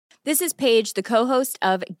This is Paige, the co-host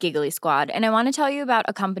of Giggly Squad, and I want to tell you about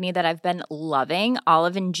a company that I've been loving,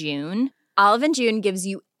 Olive & June. Olive & June gives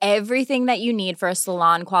you everything that you need for a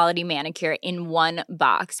salon-quality manicure in one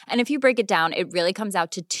box. And if you break it down, it really comes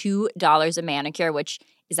out to $2 a manicure, which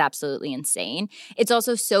is absolutely insane. It's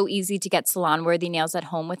also so easy to get salon-worthy nails at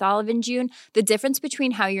home with Olive & June. The difference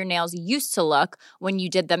between how your nails used to look when you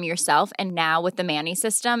did them yourself and now with the Mani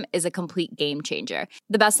system is a complete game changer.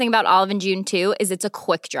 The best thing about Olive & June, too, is it's a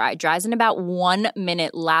quick dry. Dries in about 1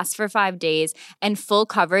 minute, lasts for 5 days, and full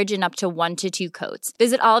coverage in up to 1 to 2 coats.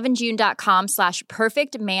 Visit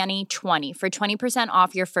oliveandjune.com/perfectmani20 for 20%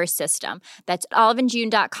 off your first system. That's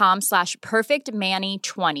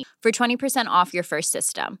oliveandjune.com/perfectmani20 for 20% off your first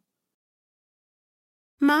system.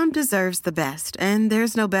 Mom deserves the best, and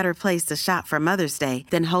there's no better place to shop for Mother's Day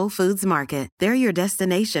than Whole Foods Market. They're your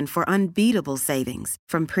destination for unbeatable savings,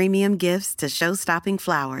 from premium gifts to show-stopping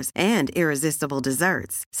flowers and irresistible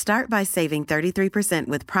desserts. Start by saving 33%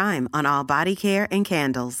 with Prime on all body care and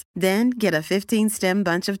candles. Then get a 15-stem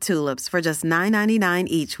bunch of tulips for just $9.99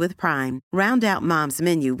 each with Prime. Round out Mom's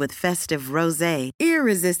menu with festive rosé,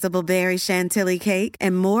 irresistible berry chantilly cake,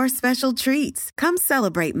 and more special treats. Come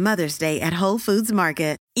celebrate Mother's Day at Whole Foods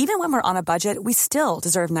Market. Even when we're on a budget, we still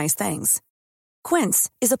deserve nice things. Quince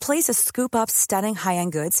is a place to scoop up stunning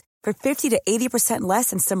high-end goods for 50 to 80% less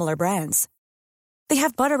than similar brands. They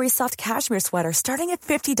have buttery soft cashmere sweaters starting at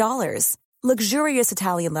 $50, luxurious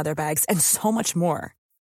Italian leather bags, and so much more.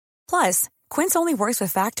 Plus, Quince only works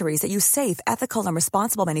with factories that use safe, ethical, and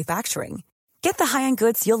responsible manufacturing. Get the high-end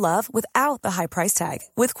goods you'll love without the high price tag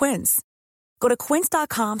with Quince. Go to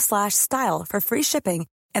quince.com/style for free shipping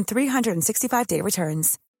and 365-day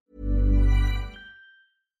returns.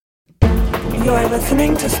 You're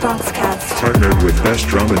listening to Stonxcast, partnered with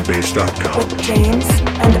bestdrumandbass.com, with James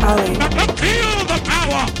and Ollie. Feel the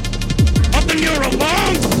power of the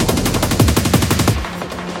Eurobomb!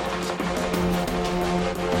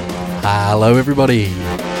 Hello everybody,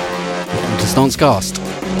 welcome to Stonxcast,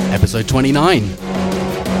 episode 29.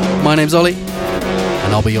 My name's Ollie,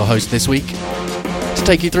 and I'll be your host this week to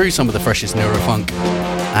take you through some of the freshest Neurofunk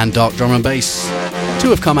and dark drum and bass to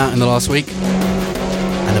have come out in the last week.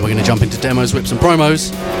 And then we're going to jump into demos, whips and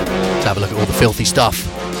promos to have a look at all the filthy stuff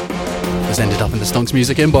that's ended up in the Stonx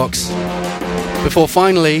Music inbox. Before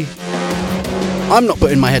finally, I'm not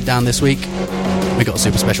putting my head down this week. We got a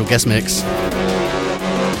super special guest mix.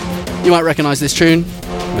 You might recognise this tune.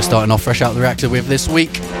 We're starting off fresh out the reactor with this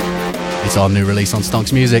week. It's our new release on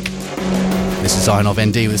Stonx Music. This is Zionov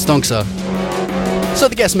ND with Stonxer. So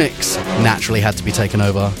the guest mix naturally had to be taken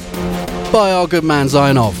over by our good man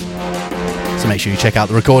Zionov. So make sure you check out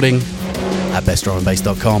the recording at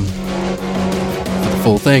bestdrumandbass.com for the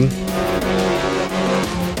full thing.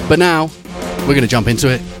 But now, we're going to jump into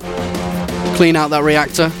it, clean out that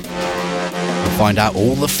reactor, and find out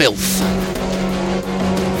all the filth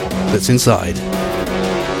that's inside.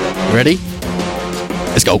 Ready?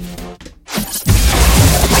 Let's go.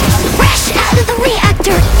 Fresh out of the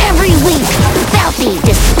reactor every week. Filthy,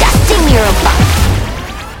 disgusting Eurofunk.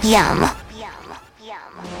 Yum.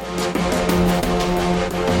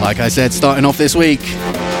 Like I said, starting off this week,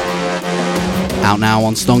 out now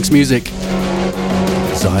on Stonx Music,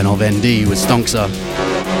 Zionov ND with Stonxer.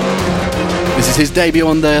 This is his debut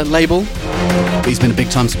on the label. He's been a big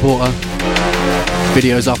time supporter.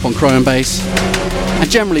 Videos up on Crow and Bass, and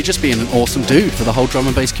generally just being an awesome dude for the whole drum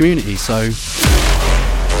and bass community. So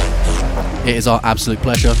it is our absolute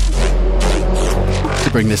pleasure to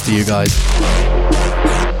bring this to you guys.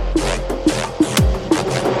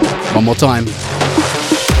 One more time.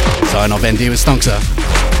 Zionov ND with Stonxer.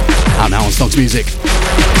 Out now on Stonx Music.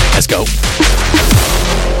 Let's go.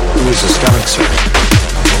 Who is a Stonxer?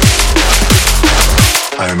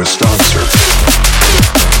 I am a Stonxer.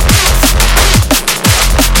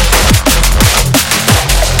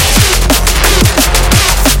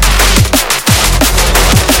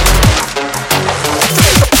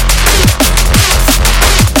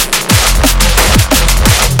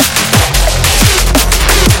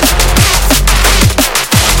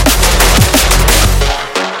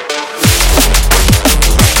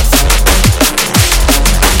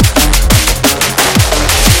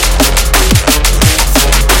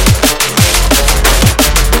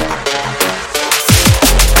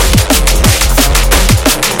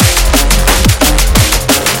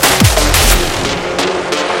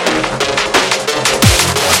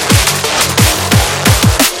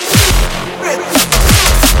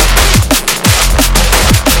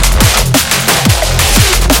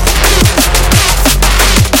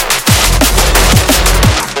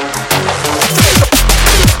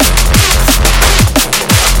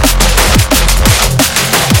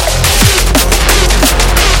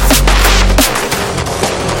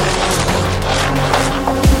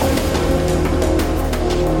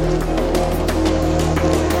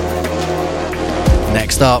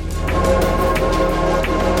 Next up,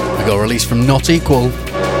 we got a release from Not Equal,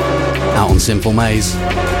 out on Sinful Maze.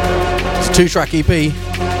 It's a 2-track EP.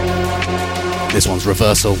 This one's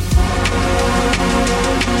Reversal.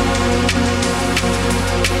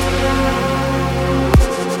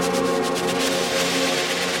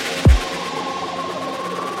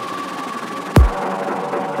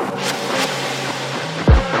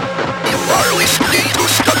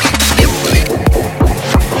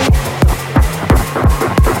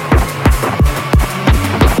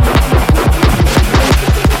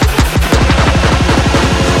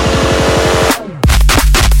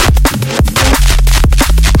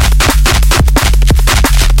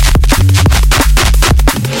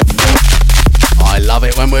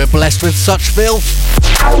 Blessed with such filth.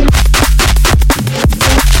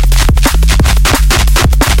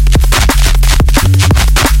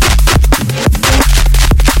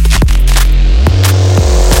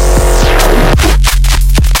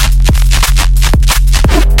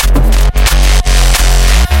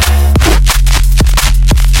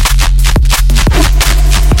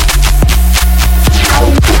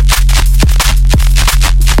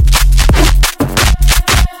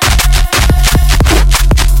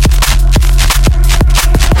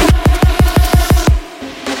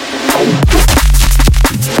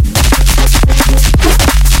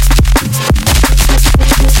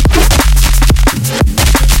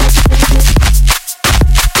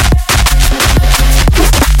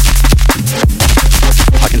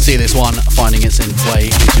 This one finding its way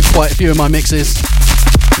into quite a few of my mixes.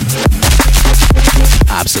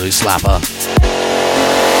 Absolute slapper.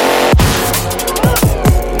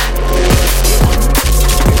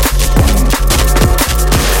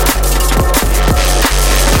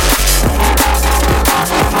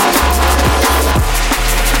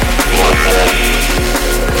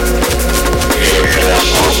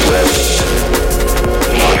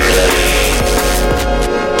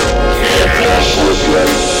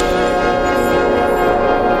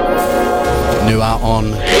 New out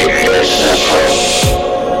on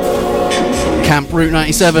Camp Route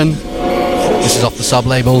 97. This is off the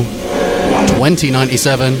sub-label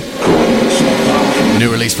 2097. New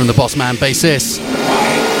release from the boss man Basis.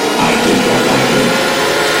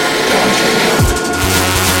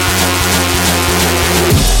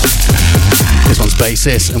 This one's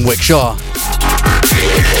Basis and Wick Shaw.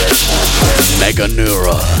 Mega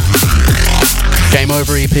Neura. Game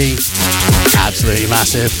Over EP. Absolutely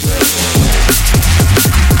massive.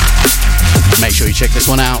 Make sure you check this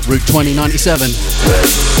one out. Route 2097.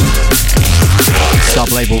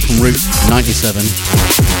 Sub-label from Route 97.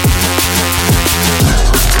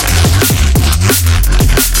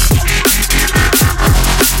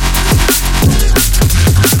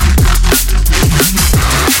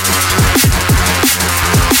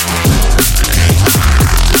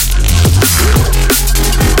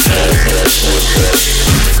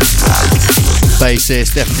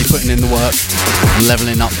 Bassist, definitely putting in the work and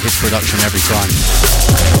levelling up his production every time.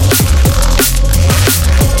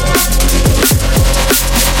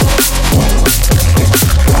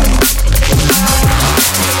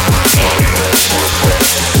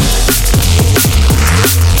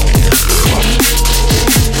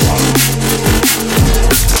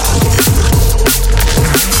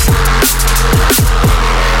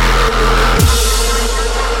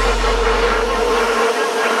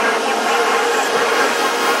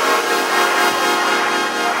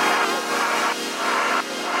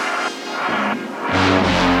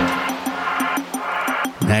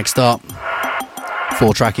 Next up,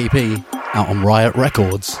 4-track EP out on Riot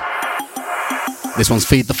Records. This one's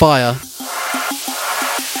Feed the Fire.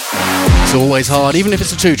 It's always hard, even if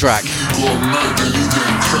it's a 2-track.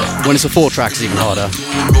 When it's a 4-track, it's even harder.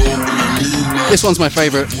 This one's my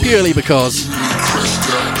favourite purely because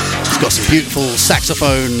it's got some beautiful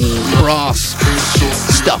saxophone, brass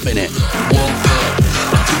stuff in it.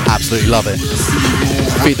 Absolutely love it.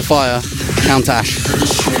 Feed the Fire, Count Ash,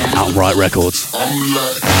 out on Riot Records.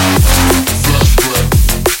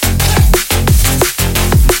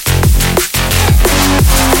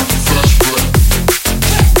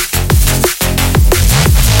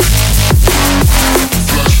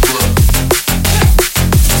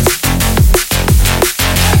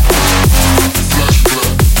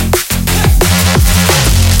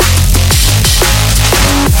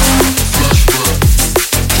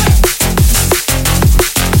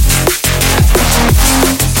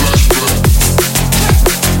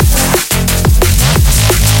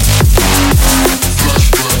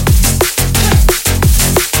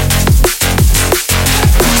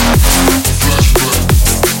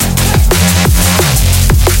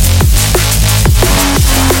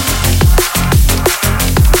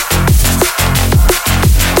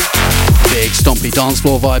 Heavy dance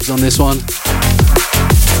floor vibes on this one.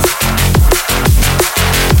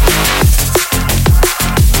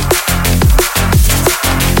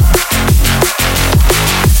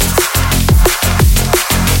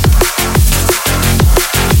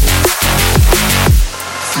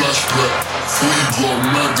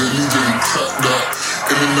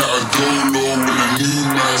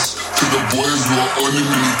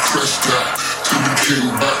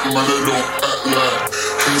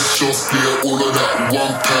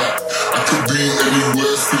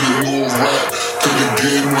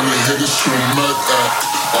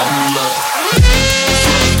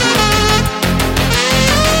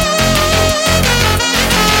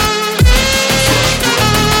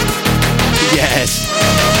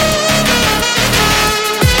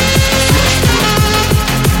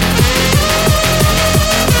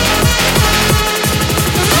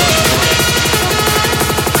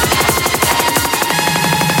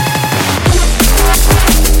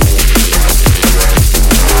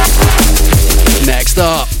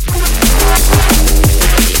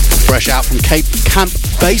 Fresh out from Cape Camp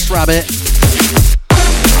Bass Rabbit.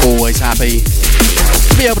 Always happy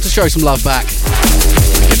to be able to show some love back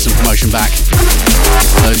and give some promotion back.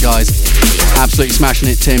 Those guys absolutely smashing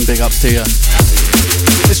it. Tim, big ups to you.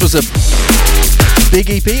 This was a big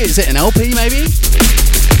EP. Is it an LP maybe?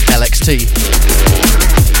 LXT.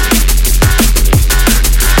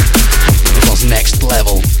 This was Next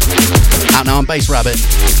Level. Out now on Bass Rabbit.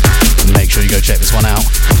 Make sure you go check this one out.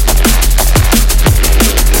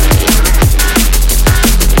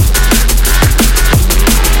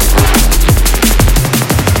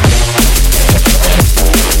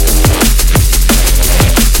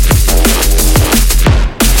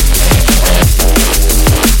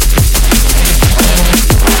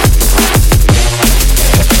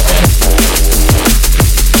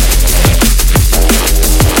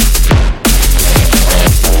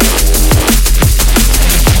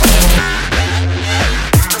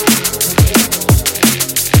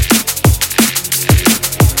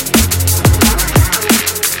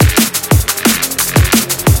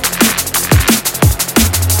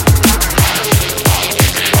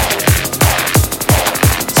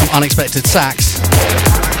 Unexpected sax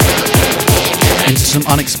into some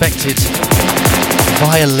unexpected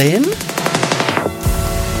violin.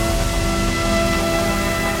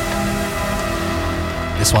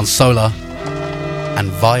 This one's Solar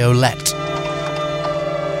and Violet.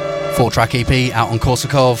 4-track EP out on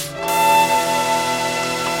Korsakov.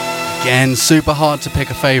 Again, super hard to pick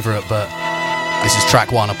a favourite, but this is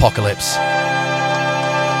track 1, Apocalypse.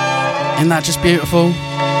 Isn't that just beautiful?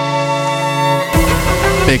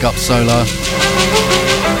 Big ups Solar.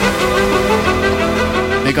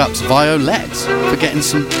 Big ups Violet for getting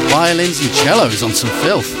some violins and cellos on some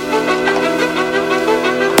filth.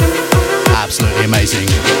 Absolutely amazing.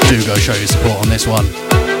 Do go show your support on this one.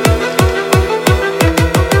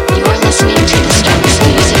 You are listening to the Stonxcast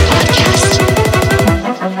Music Podcast.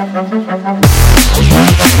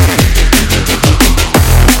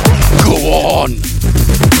 Go on!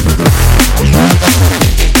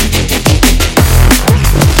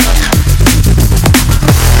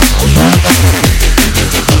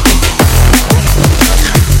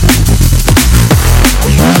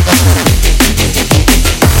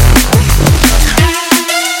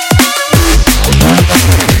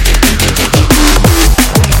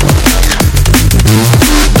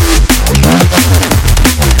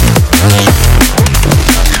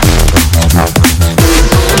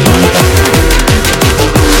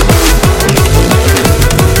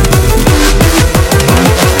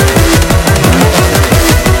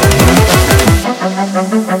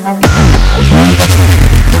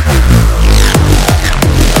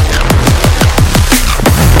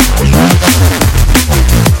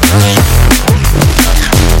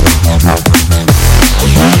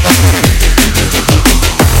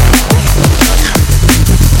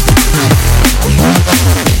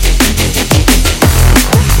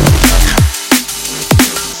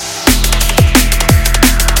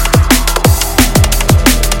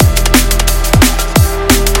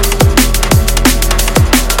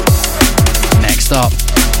 Up.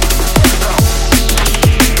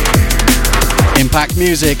 Impact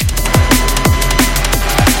Music.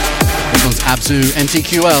 This one's Abzu,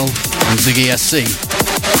 NTQL, and Ziggy SC.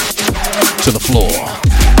 To the floor.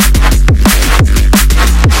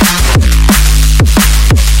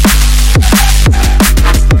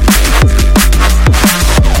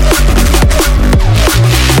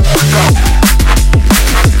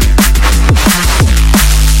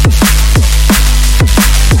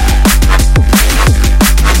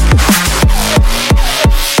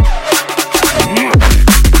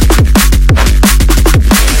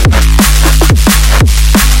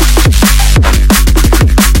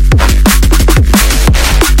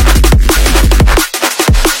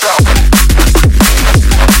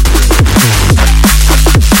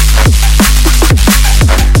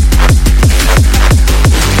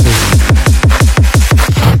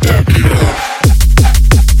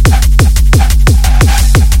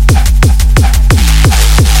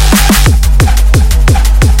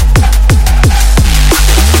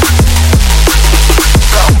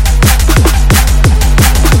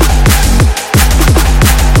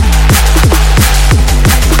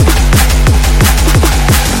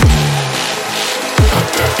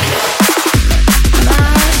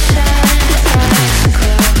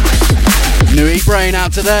 Brain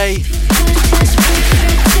out today.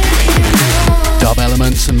 Dub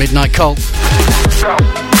Elements and Midnight Cult.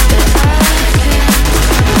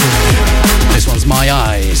 This one's My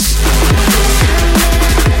Eyes.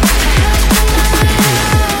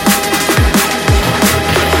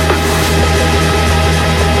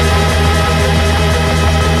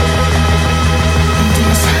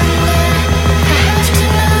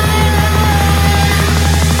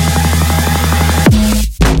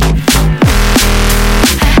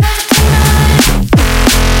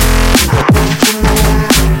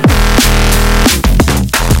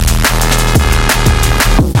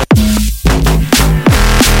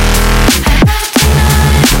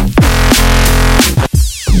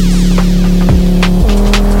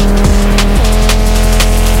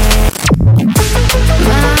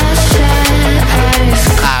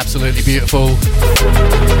 Beautiful.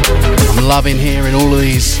 I'm loving hearing all of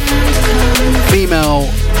these female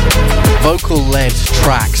vocal-led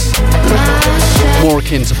tracks, more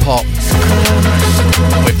akin to pop,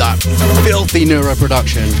 with that filthy neuro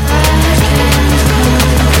production.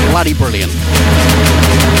 Bloody brilliant.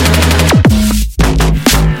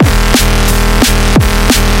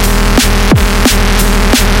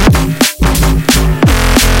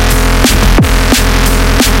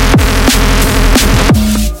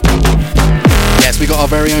 We got our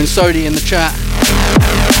very own Sodi in the chat,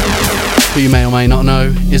 who you may or may not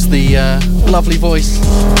know is the lovely voice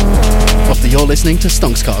of the You're Listening to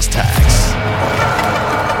Stonxcast tags.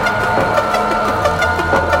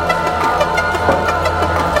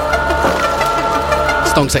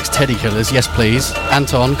 Stonx Teddy Killers, yes please.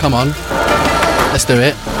 Anton, come on, let's do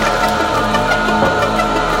it.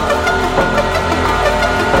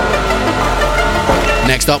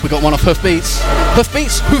 Next up we got one of Hoof Beats. Hoof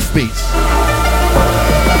Beats, Hoof Beats.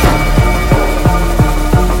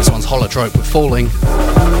 This one's Holotrope with Falling.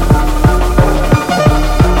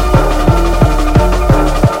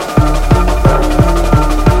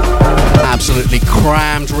 Absolutely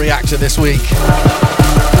crammed reactor this week.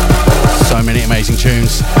 So many amazing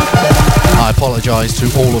tunes. I apologise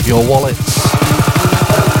to all of your wallets.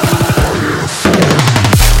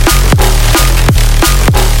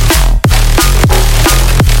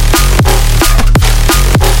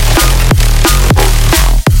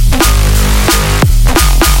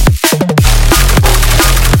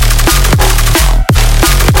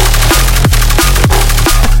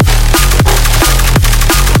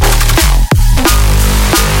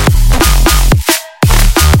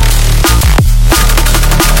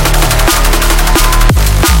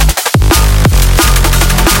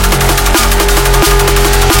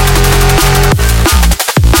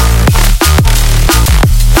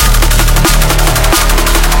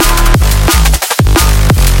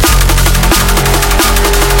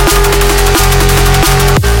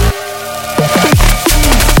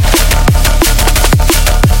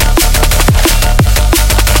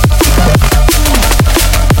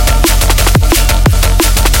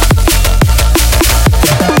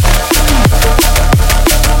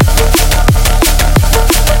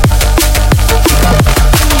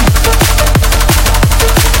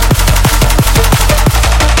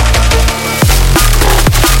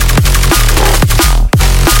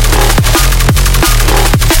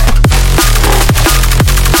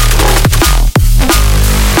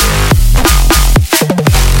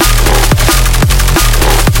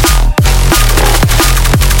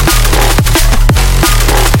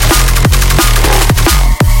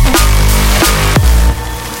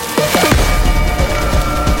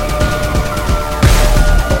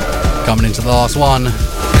 Into the last one,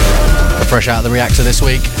 fresh out of the reactor this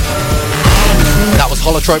week. That was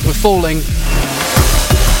Holotrope with Falling.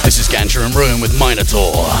 This is Gantra and Ruin with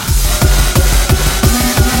Minotaur.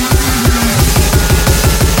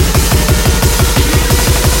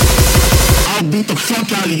 I'll beat the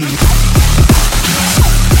fuck out of you.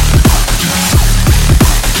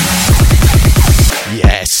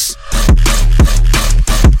 Yes.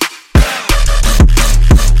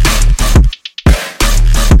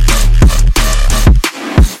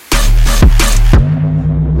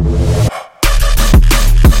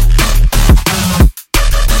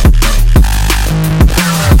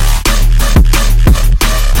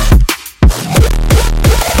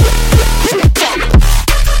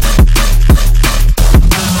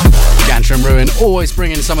 Always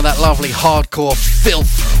bringing some of that lovely hardcore filth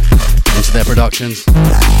into their productions.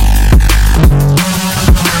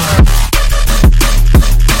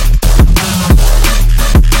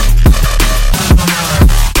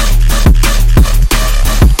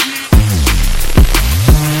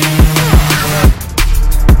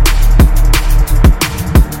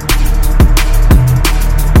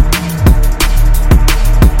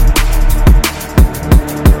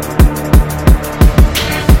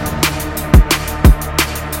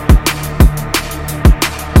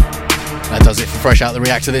 fresh out the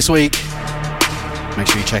reactor this week. Make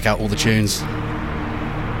sure you check out all the tunes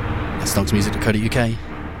at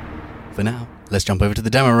stonxmusic.co.uk. For now, let's jump over to the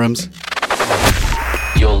demo rooms.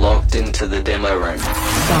 You're locked into the demo room.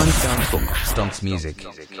 Stonx Music.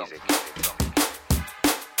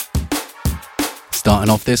 Starting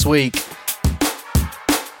off this week,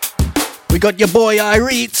 we got your boy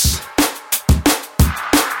Ireets.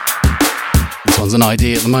 This one's an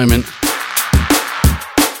ID at the moment.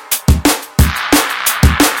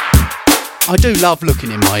 I do love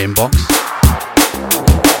looking in my inbox.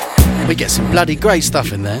 We get some bloody great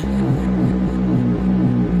stuff in there.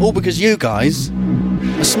 All because you guys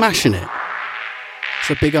are smashing it.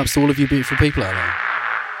 So big ups to all of you beautiful people out there.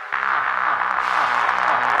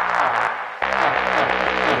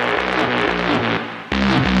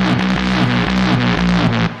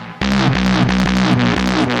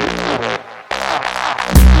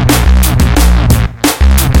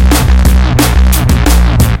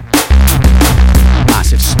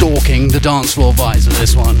 The dance floor vibes of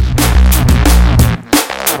this one.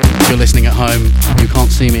 If you're listening at home, you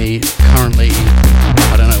can't see me currently,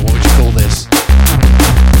 I don't know, what would you call this?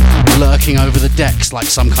 Lurking over the decks like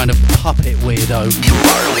some kind of puppet weirdo.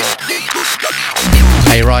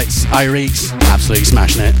 Hey, rights, Ireets, absolutely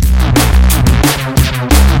smashing it.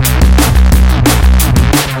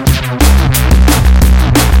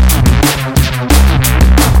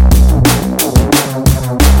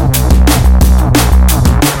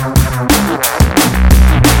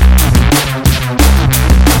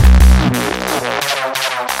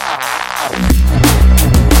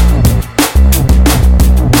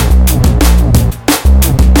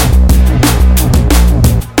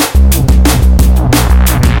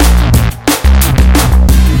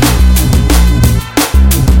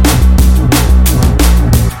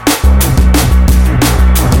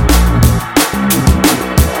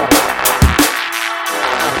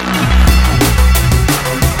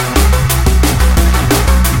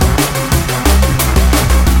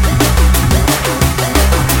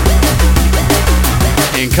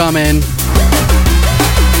 Incoming.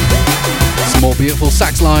 Some more beautiful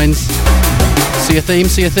sax lines. See a theme,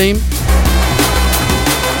 see a theme?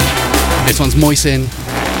 This one's Moisin,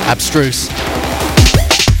 Abstruse.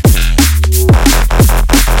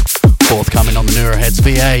 Forthcoming on the Neuroheads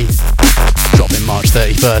VA. Dropping March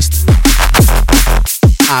 31st.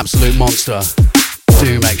 Absolute monster.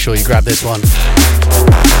 Do make sure you grab this one.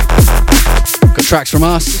 Got tracks from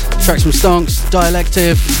us, tracks from Stonx,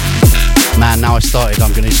 Dialective. Man, now I've started,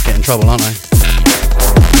 I'm going to just get in trouble, aren't I?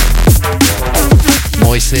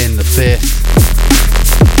 Moisin, the 5th.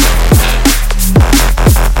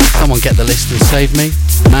 Someone get the list and save me.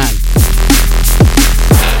 Man.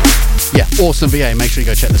 Yeah, awesome VA. Make sure you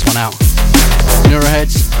go check this one out.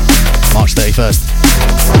 Neuroheads, March 31st.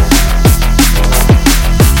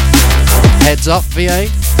 Heads Up VA. I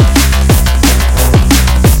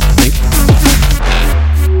think.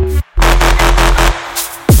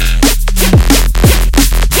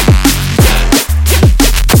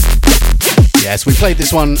 Yes, we played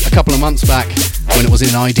this one a couple of months back when it was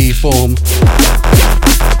in ID form.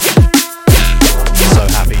 So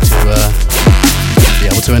happy to be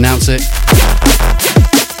able to announce it.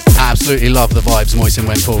 Absolutely love the vibes Moisin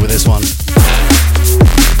went for with this one.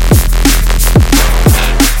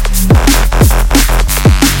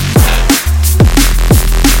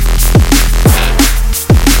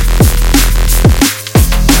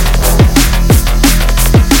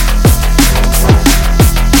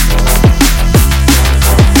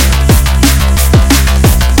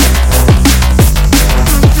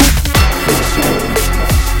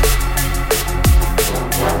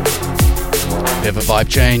 Bit of a vibe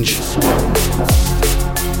change.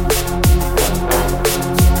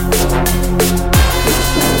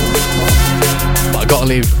 But I gotta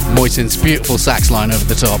leave Moisin's beautiful sax line over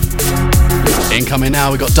the top. Incoming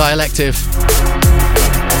now, we got Dialective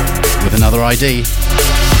with another ID.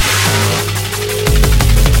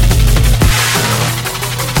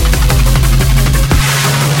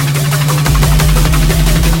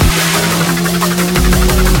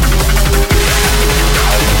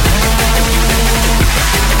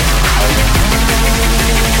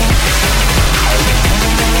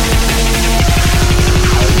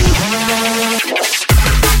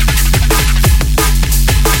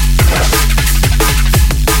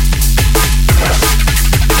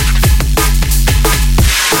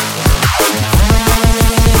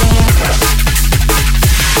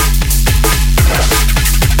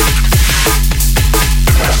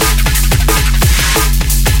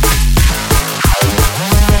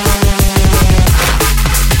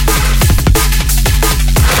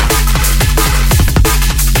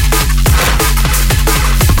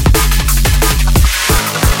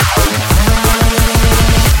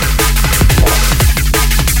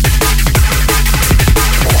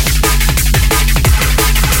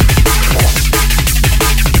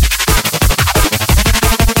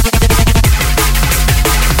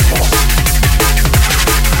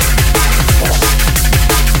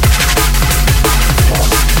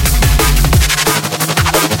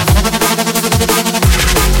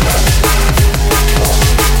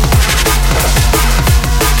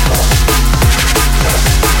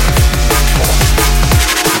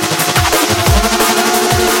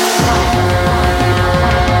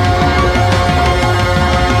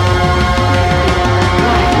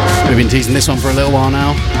 teasing this one for a little while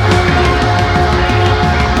now.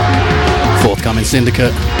 Forthcoming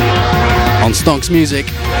Syndicate on Stonx Music.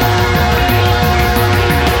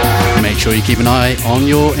 Make sure you keep an eye on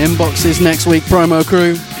your inboxes next week, promo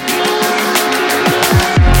crew.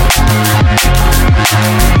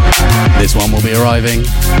 This one will be arriving.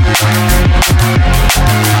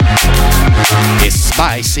 It's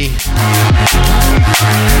spicy.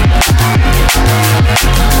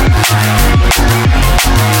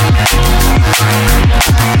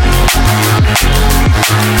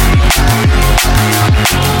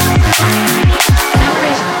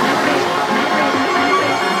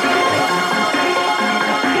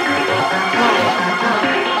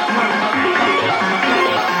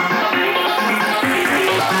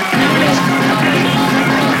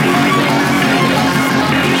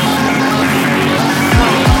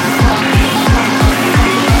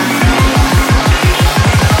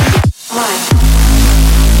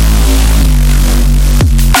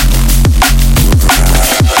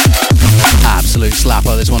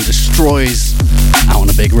 Slapper, this one destroys out on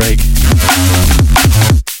a big rig.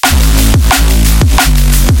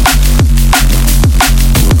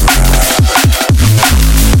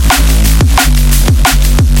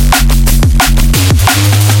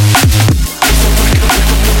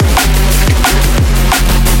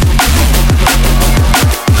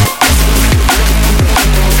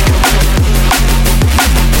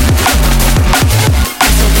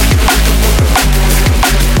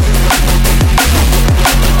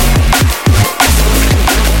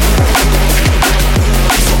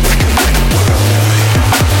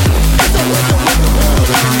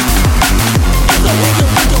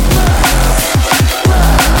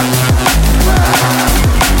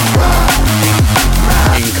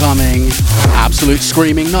 Absolute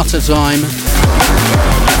screaming nutter time.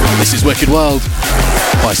 This is Wicked World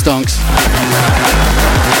by Stonx.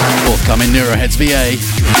 Forthcoming Neuroheads VA.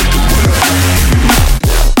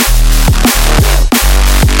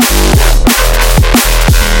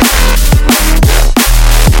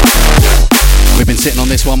 We've been sitting on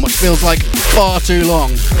this one, which feels like far too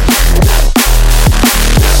long.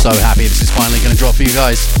 So happy this is finally going to drop for you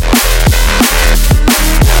guys.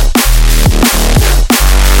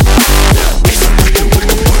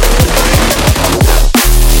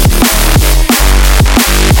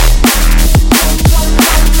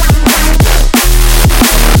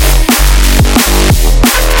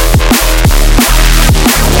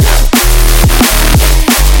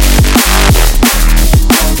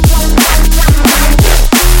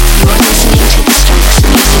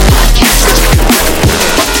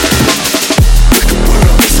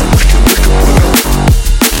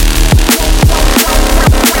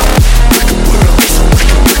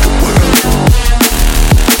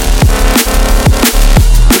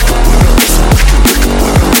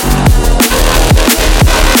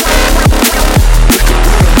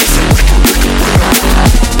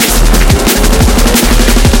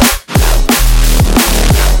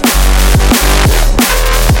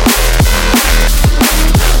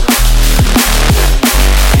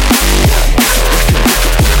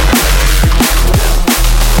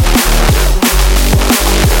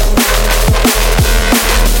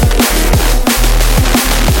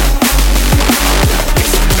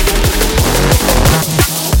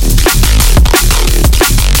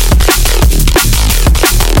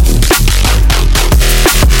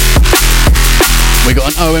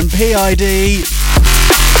 PID.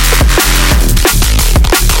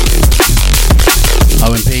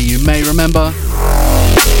 OMP, you may remember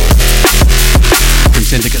from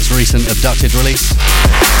Syndicate's recent Abducted release.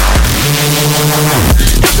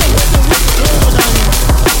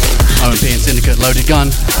 OMP and Syndicate Loaded Gun,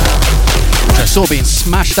 which I saw being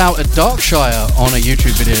smashed out at Darkshire on a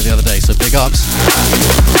YouTube video the other day, so big ups.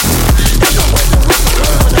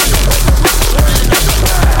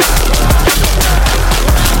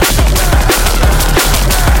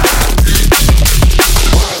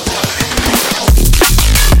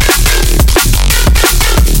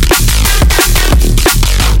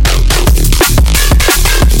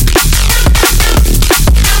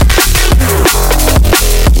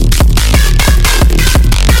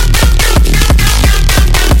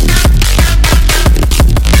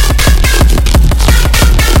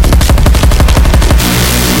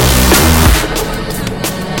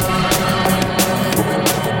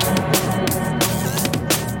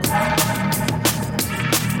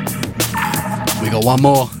 One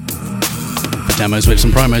more for demos, whips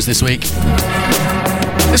and promos this week.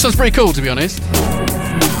 This one's pretty cool, to be honest.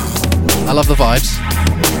 I love the vibes.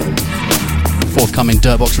 Forthcoming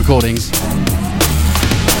Dirtbox recordings.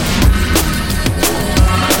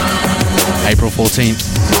 April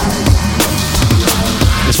 14th.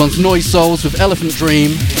 This one's Noise Souls with Elephant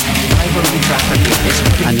Dream.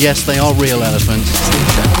 And yes, they are real elephants.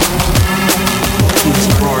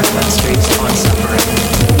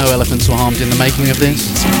 No elephants were harmed in the making of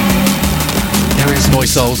this. There is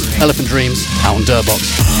Noise Souls, Elephant Dreams, out on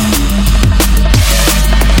Dirtbox.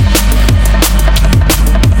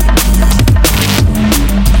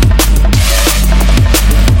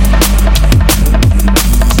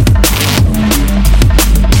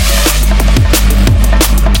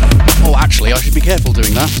 I should be careful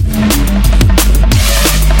doing that.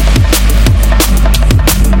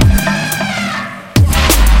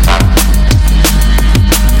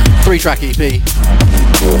 Three-track EP.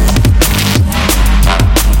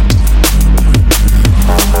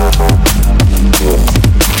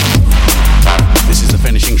 This is the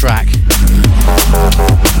finishing track.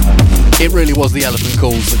 It really was the Elephant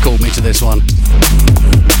Calls that called me to this one.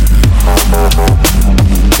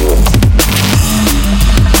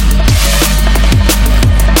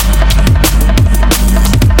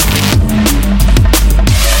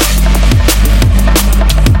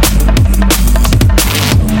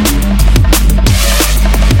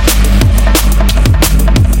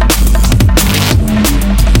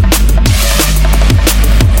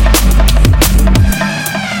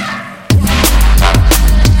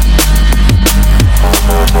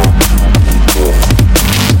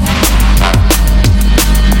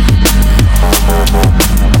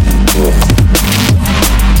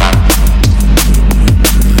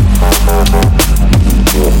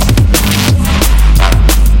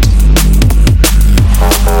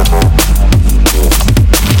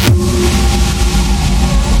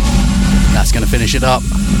 Finish it up.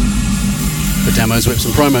 For demos, whips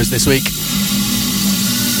and promos this week,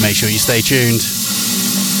 make sure you stay tuned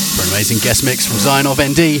for an amazing guest mix from Zionov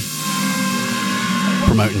ND,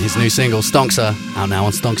 promoting his new single Stonxer, out now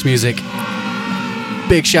on Stonx Music.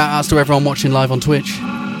 Big shout outs to everyone watching live on Twitch.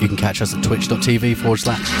 You can catch us at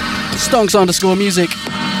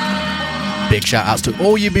twitch.tv/Stonx_music. Big shout outs to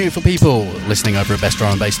all you beautiful people listening over at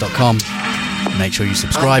bestdrumandbass.com. Make sure you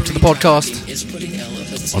subscribe to the podcast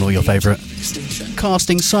on all your favourite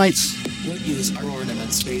casting sites.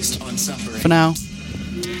 For now,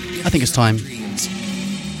 I think it's time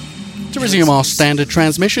to resume our standard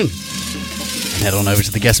transmission and head on over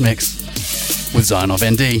to the guest mix with Zionov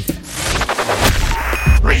ND.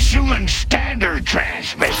 Resuming standard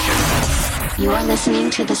transmission. You are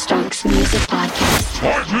listening to the Stonx Music Podcast.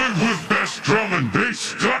 Partnered with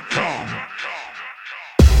bestdrumandbass.com.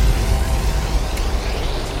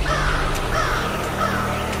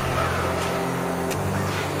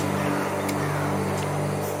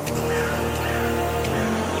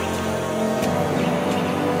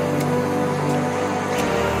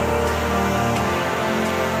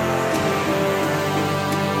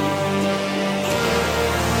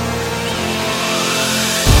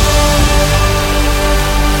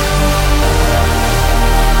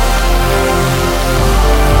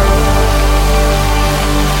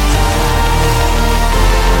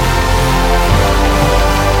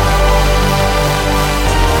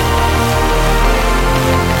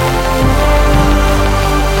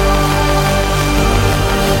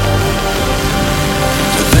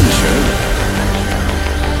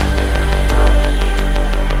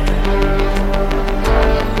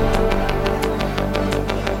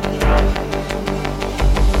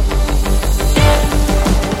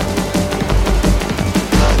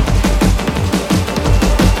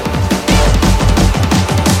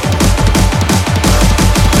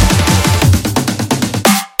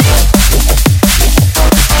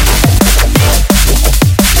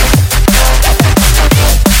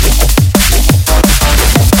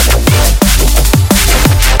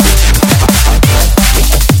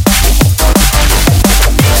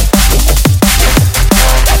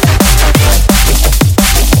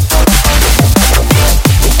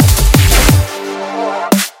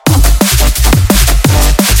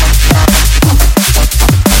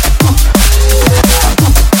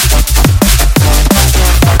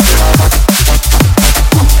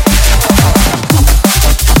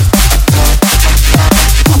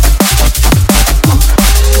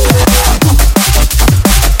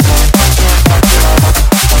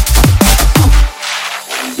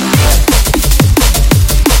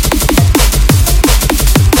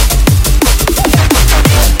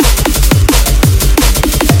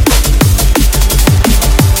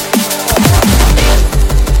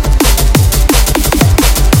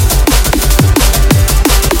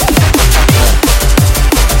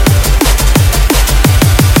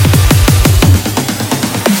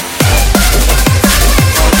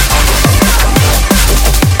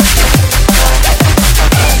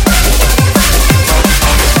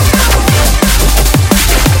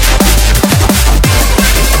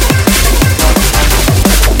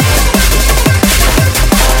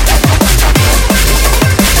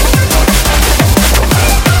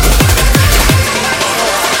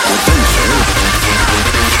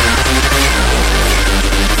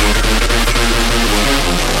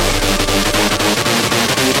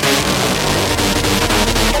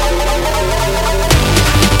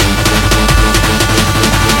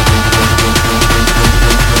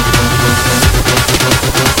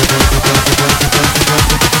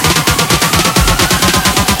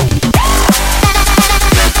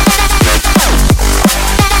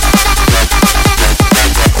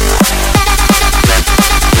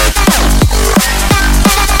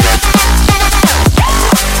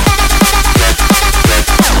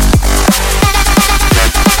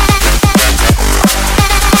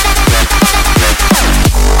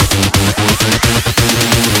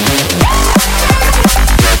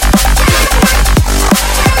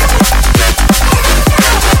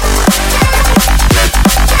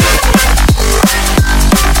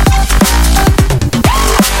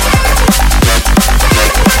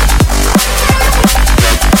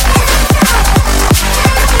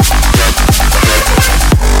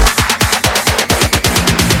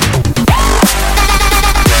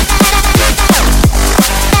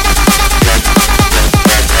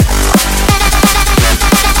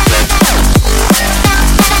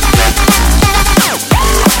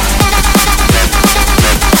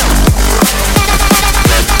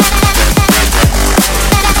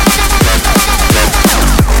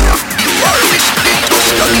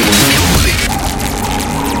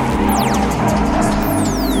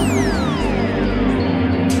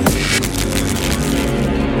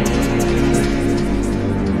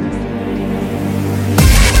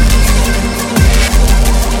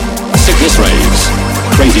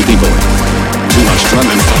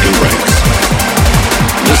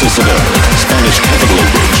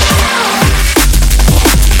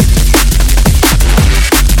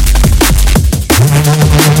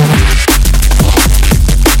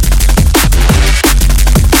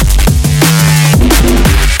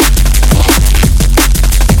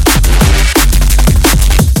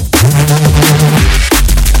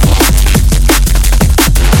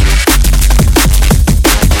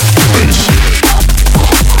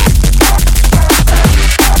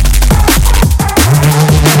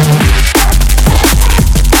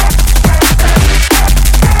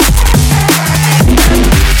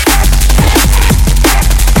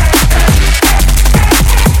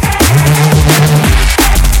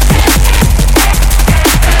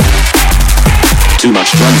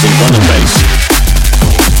 drums and drum and bass.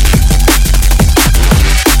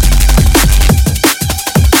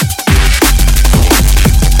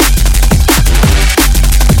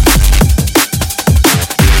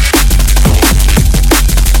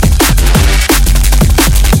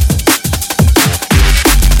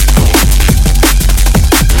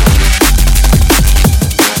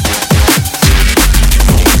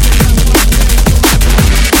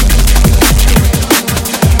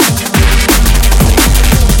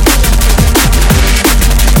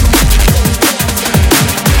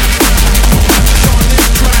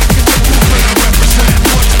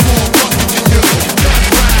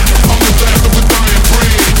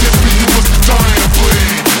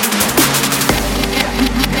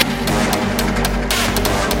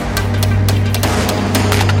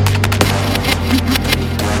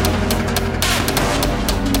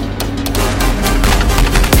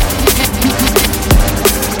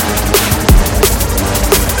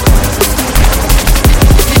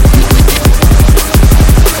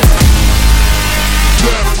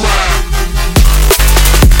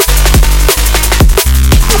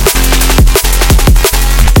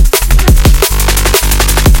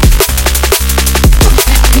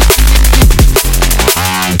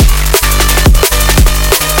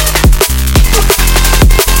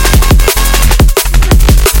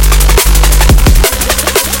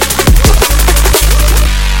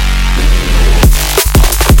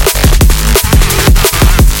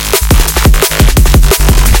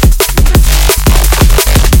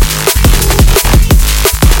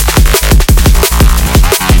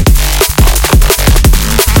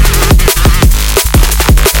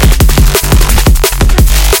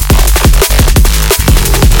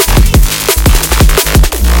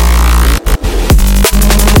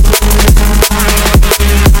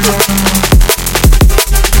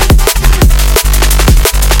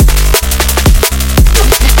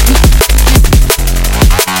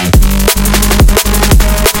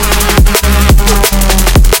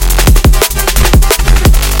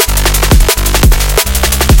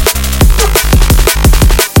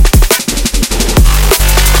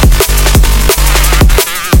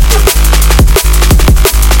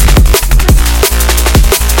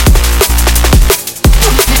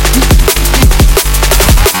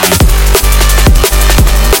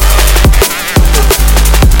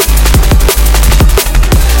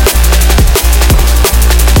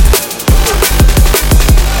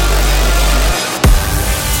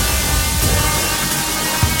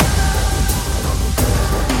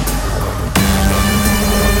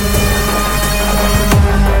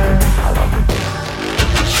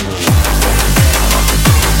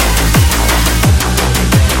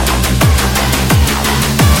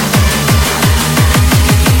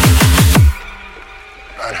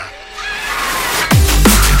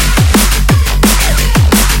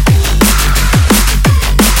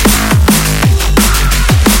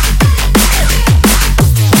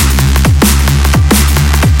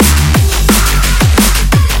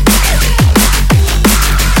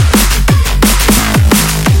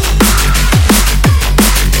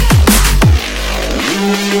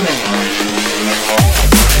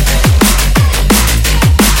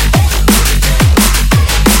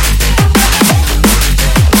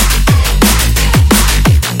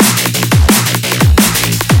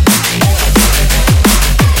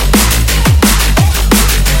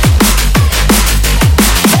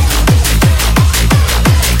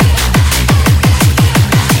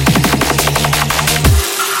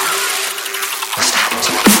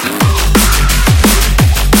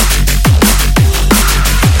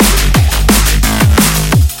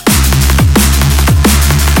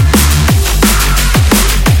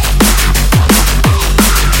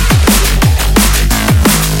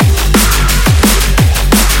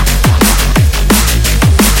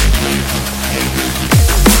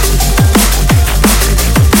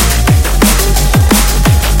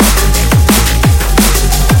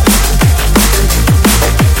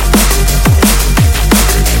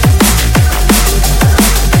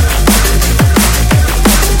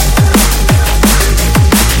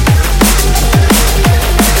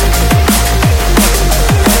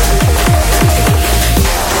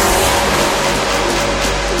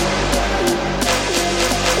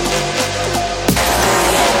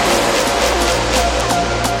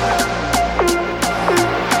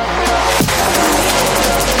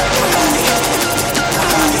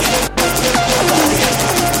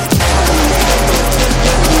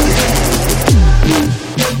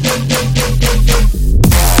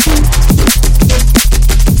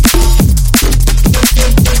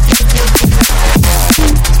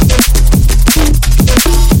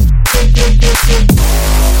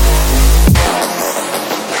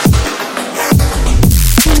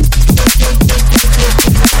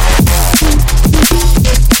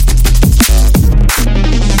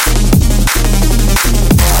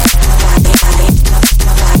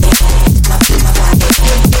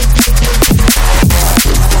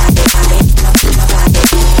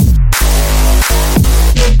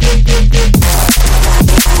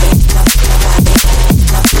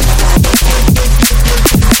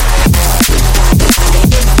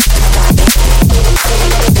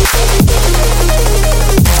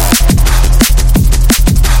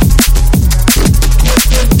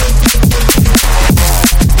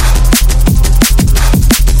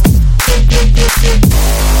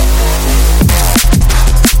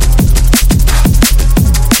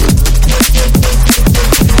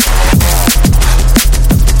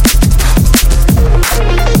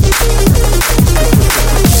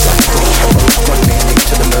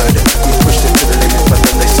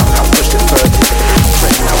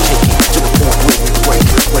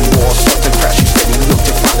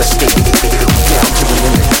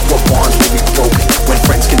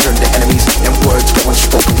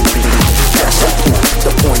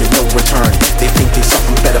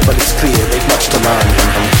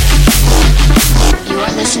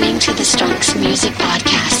 listening to the Stonx Music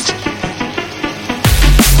Podcast.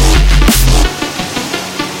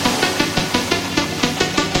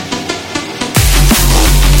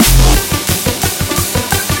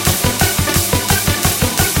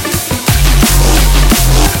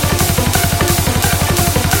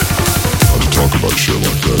 Talk about shit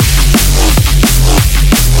like that.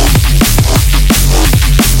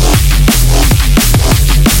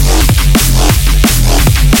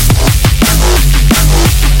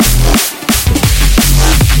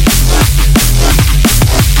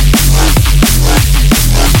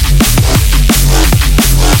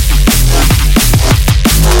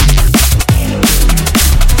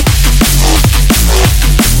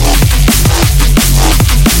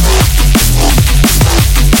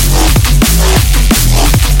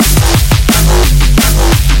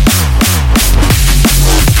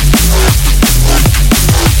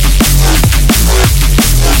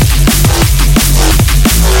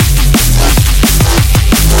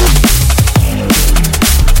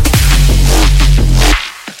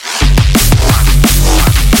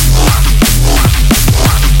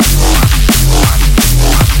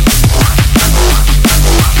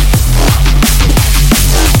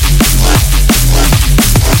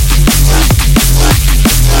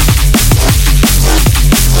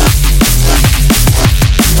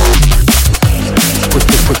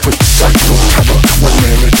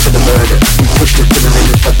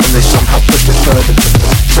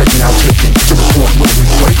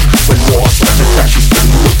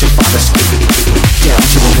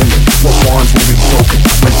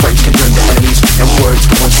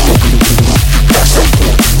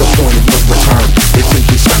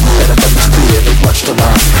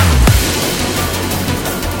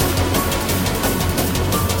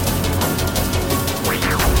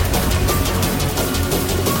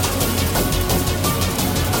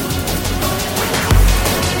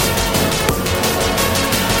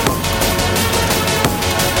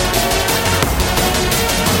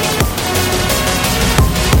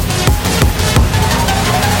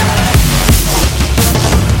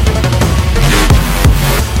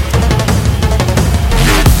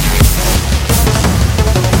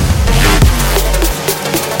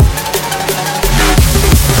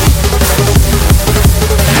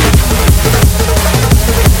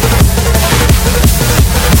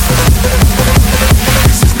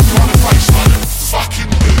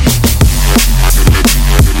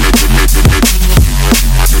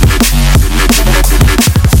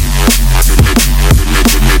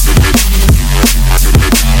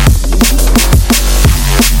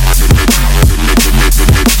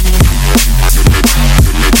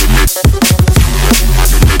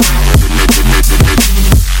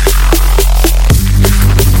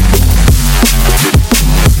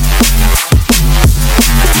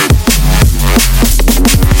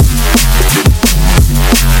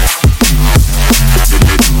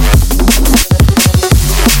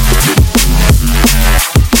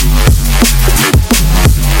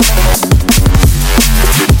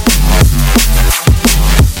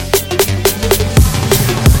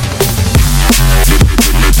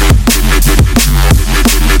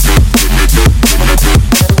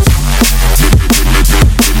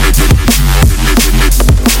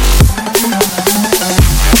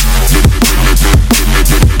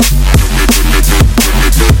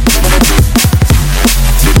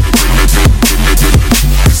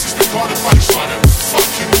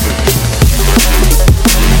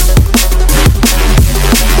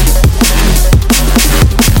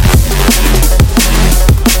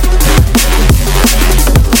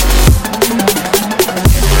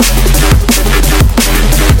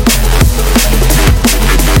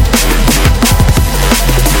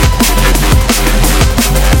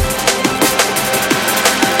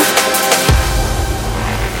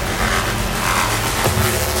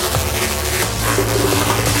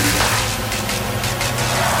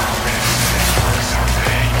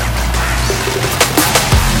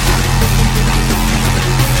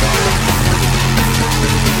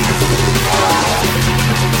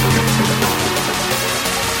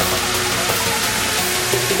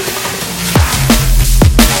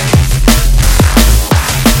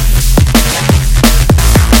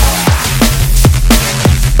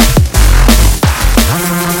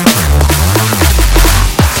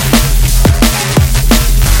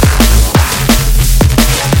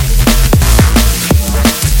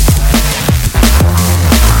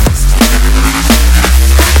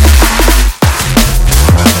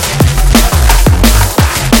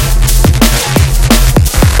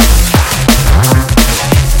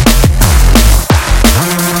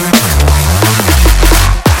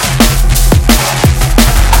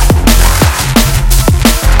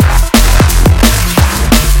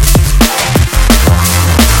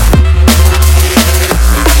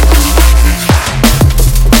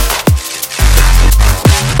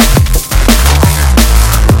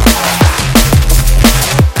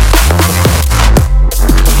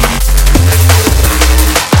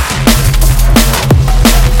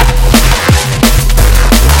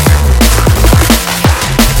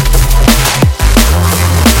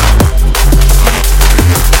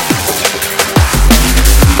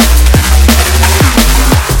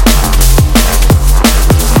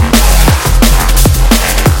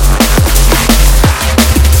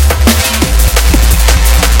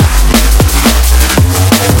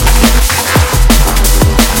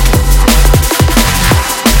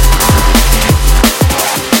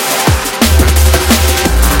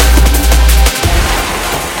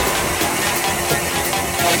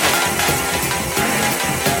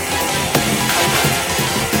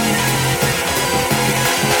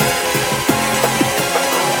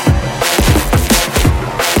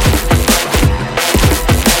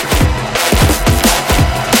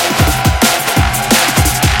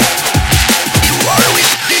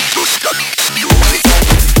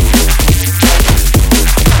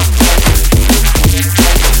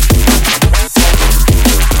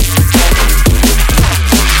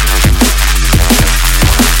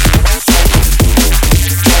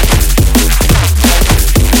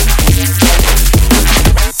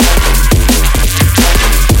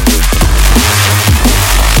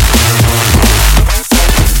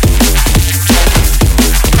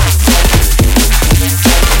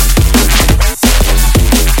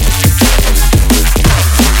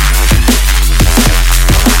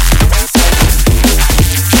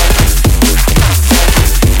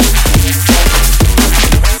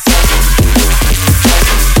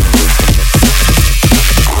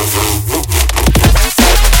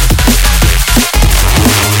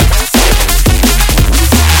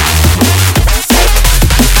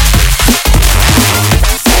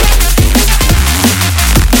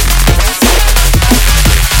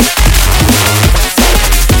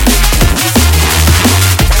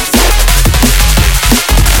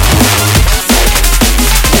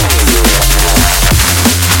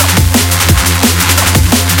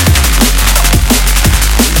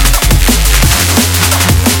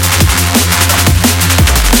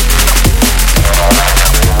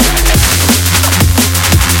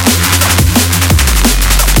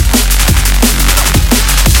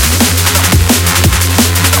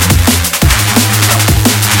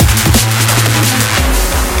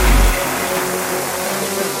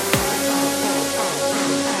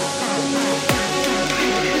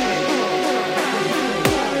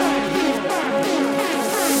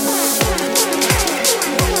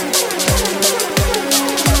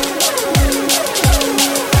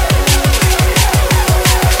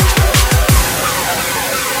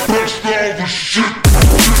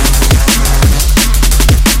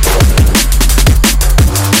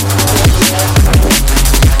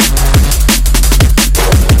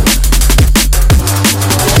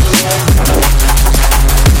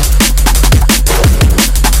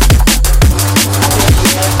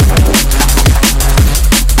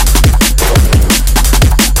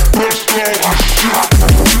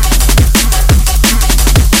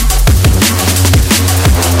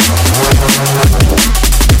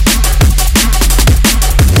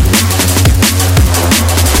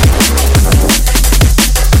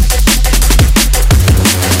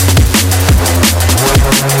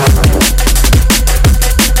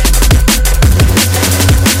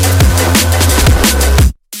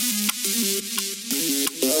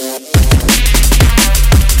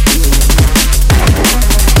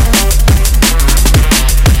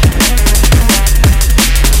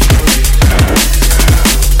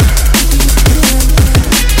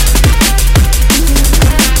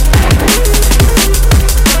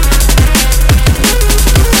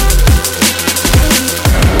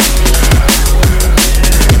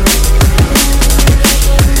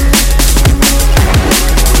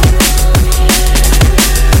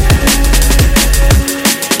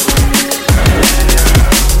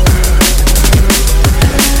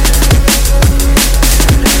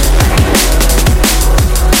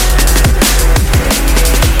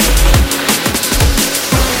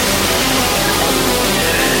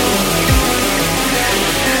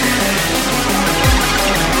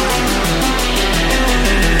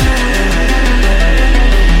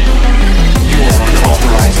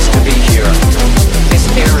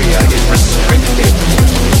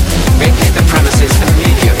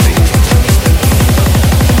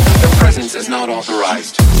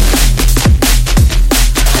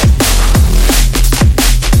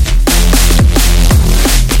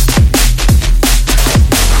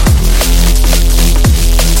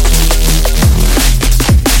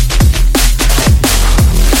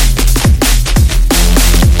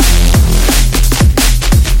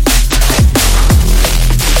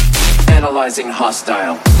 Neutralizing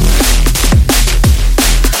hostile.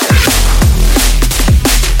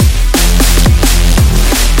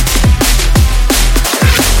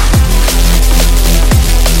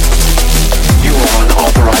 You are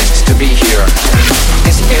unauthorized to be here.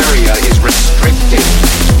 This area is restricted.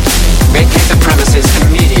 Vacate the premises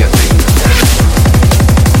immediately.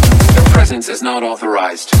 Your presence is not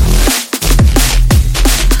authorized.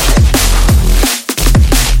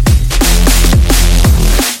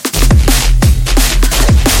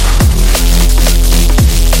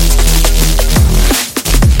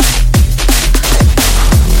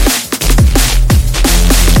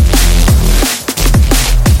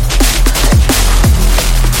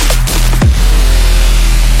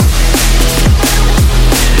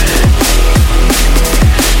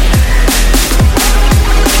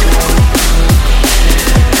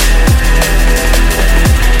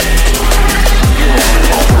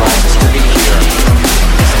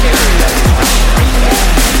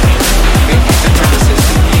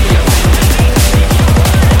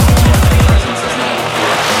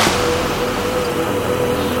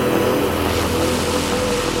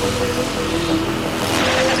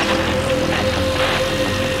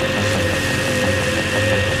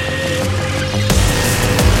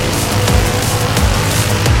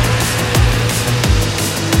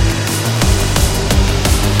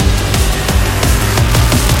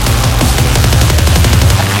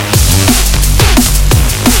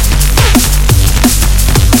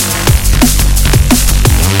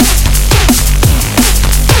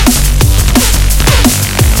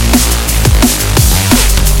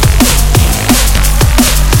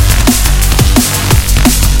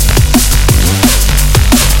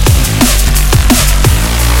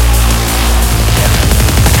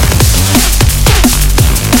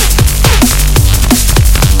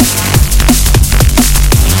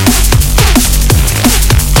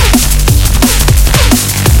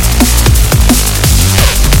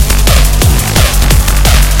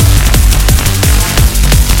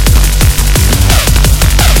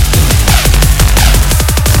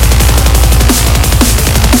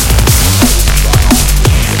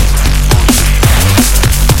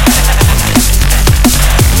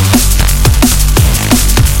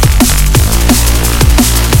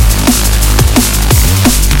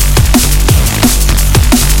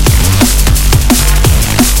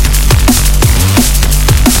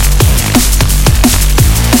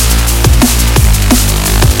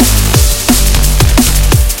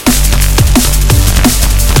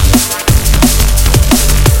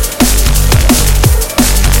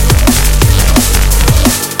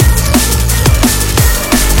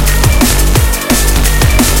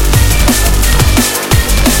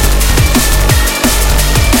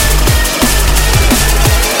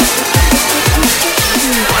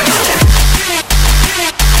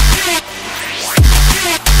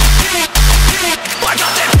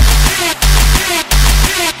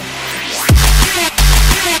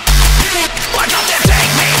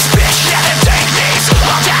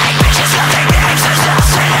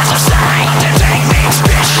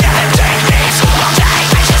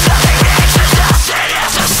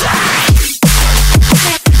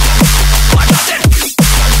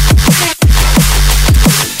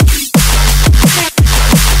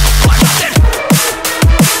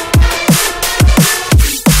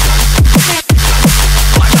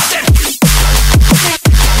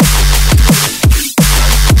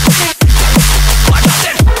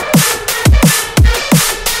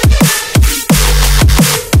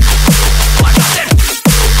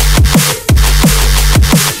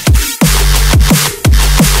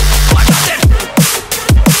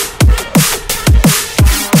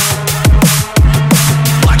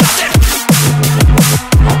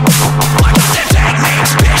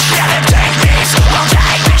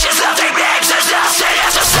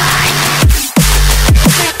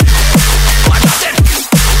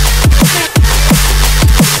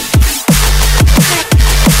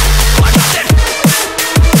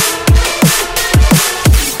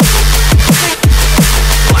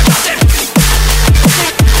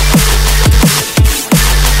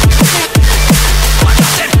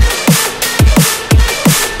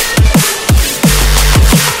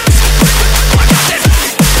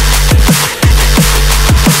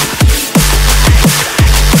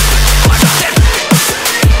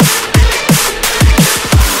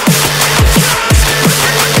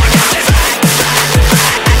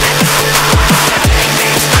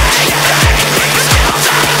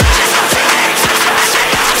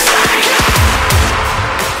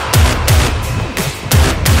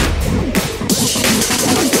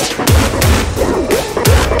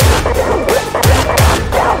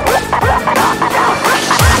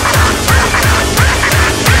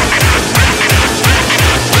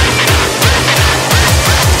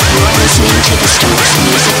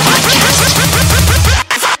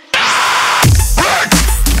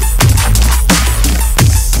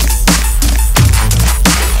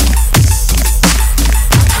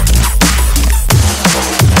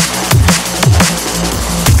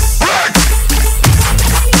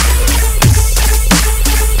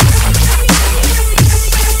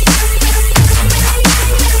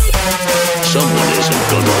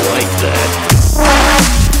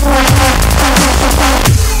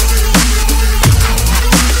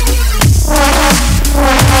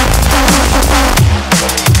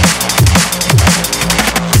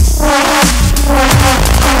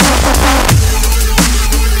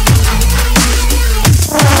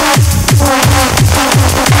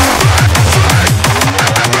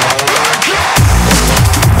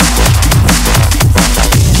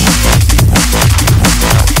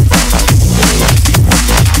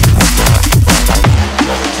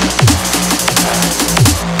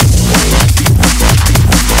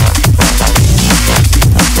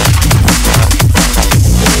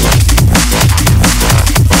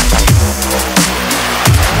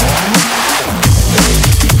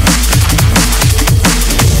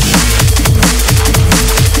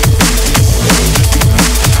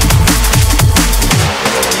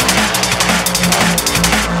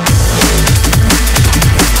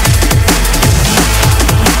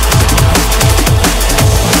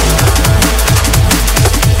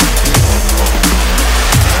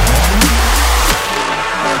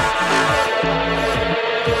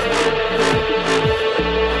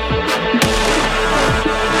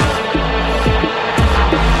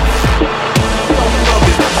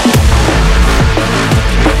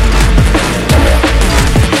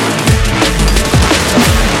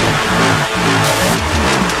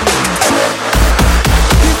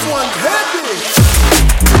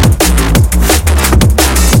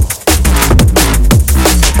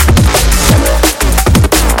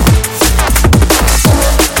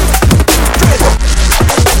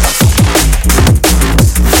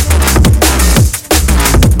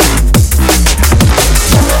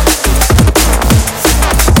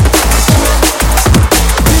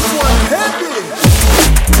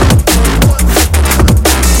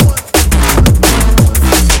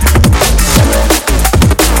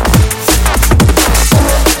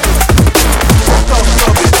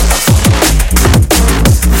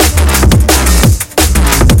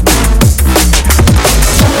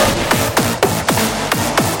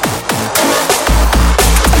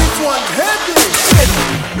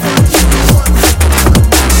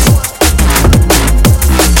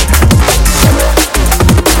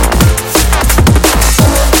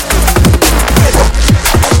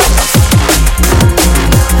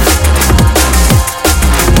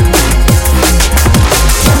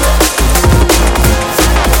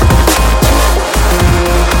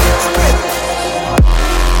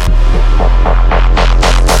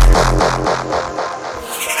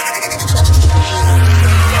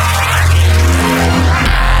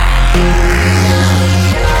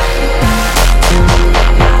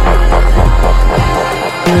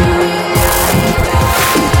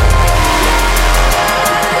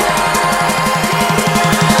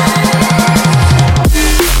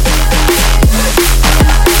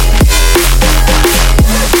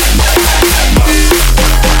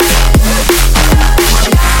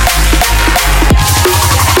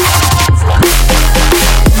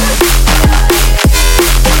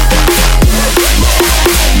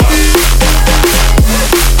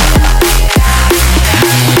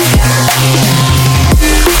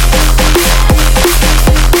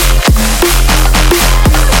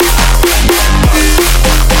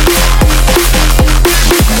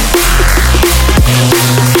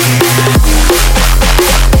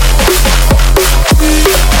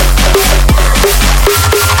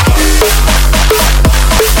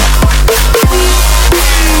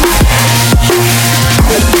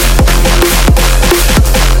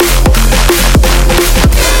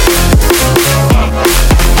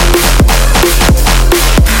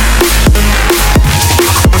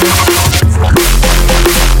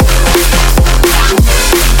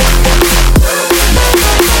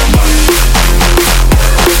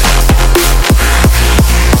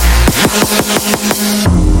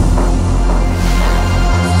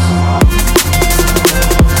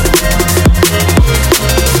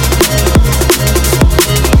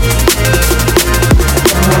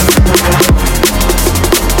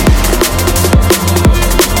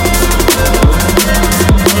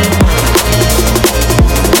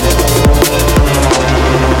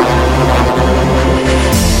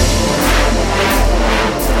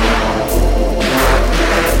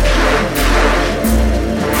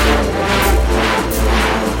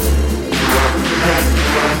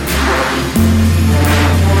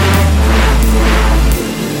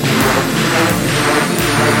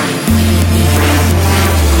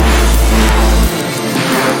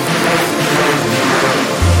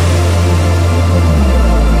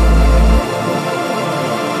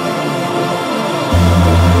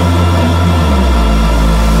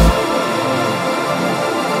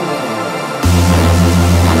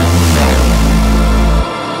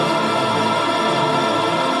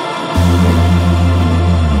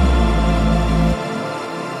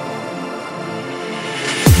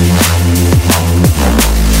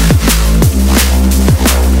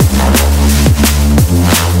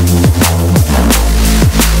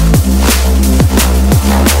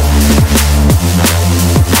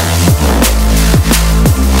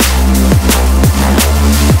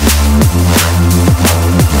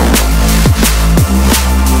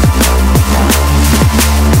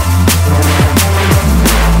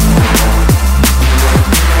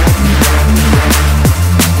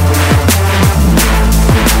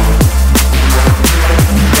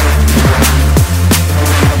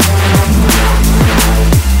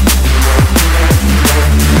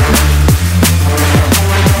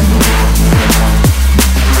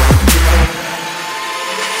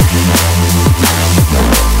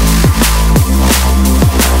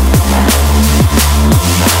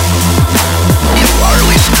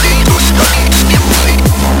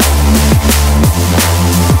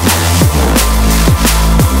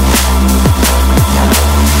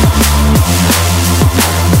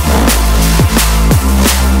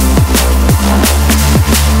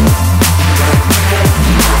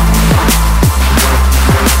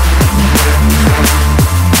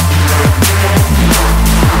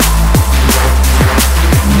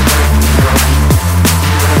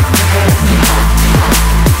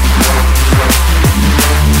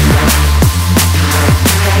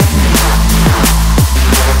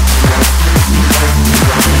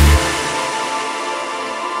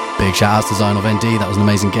 Shout outs to Zionov ND, that was an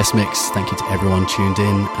amazing guest mix. Thank you to everyone tuned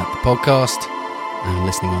in at the podcast and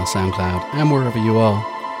listening on SoundCloud and wherever you are.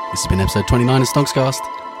 This has been episode 29 of Stonxcast.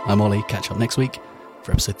 I'm Ollie. Catch up next week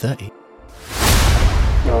for episode 30.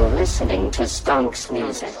 You're listening to Stonx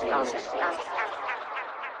Music.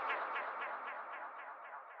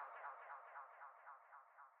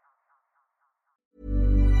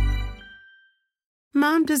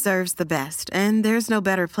 Mom deserves the best, and there's no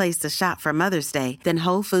better place to shop for Mother's Day than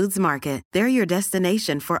Whole Foods Market. They're your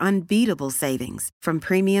destination for unbeatable savings, from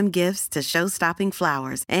premium gifts to show-stopping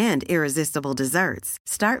flowers and irresistible desserts.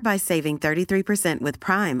 Start by saving 33% with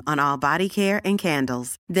Prime on all body care and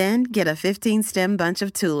candles. Then get a 15-stem bunch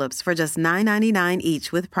of tulips for just $9.99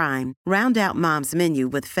 each with Prime. Round out Mom's menu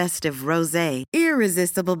with festive rosé,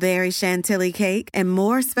 irresistible berry chantilly cake, and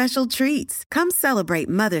more special treats. Come celebrate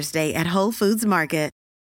Mother's Day at Whole Foods Market.